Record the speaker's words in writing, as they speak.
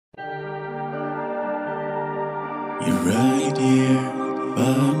You're right here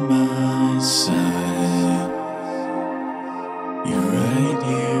by my side. You're right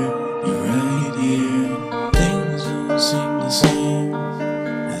here. Things don't seem the same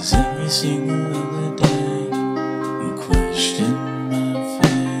as every single other day. You question my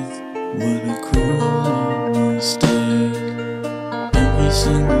faith, what a cruel mistake. Every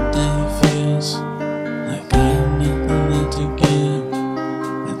single day feels like I have nothing left to give.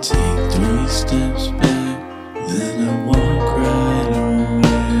 I take 3 steps back, then I walk right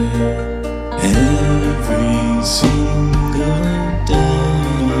away. Every single day,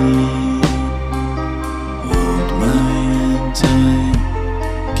 hold my hand tight,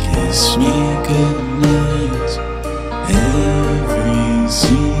 kiss me goodnight. Every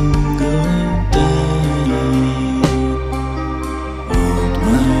single day, hold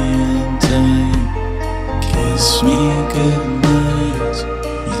my hand tight, kiss me goodnight.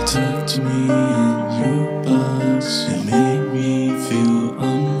 You talk to me in your box, you make me feel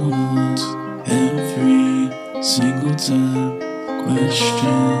unwanted. Every single time,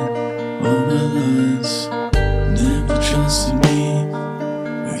 question all my lies. Never trusted me,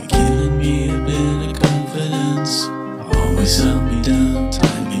 or giving me a bit of confidence. Always held me down,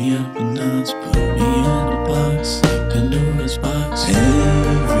 tied me up in knots, put me in a box, like Pandora's box.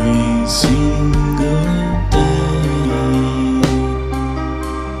 Every single day,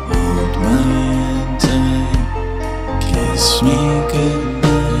 hold my hand tight, kiss me goodnight.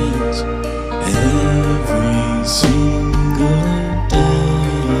 Every single day,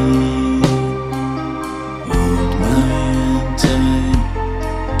 hold my hand tight,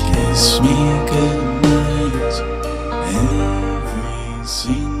 kiss me goodnight. Every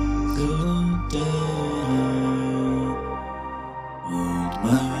single day, hold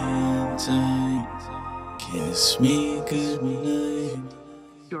my hand tight, kiss me goodnight.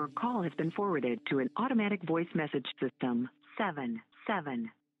 Your call has been forwarded to an automatic voice message system. 7.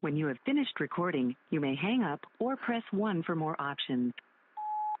 When you have finished recording, you may hang up or press 1 for more options.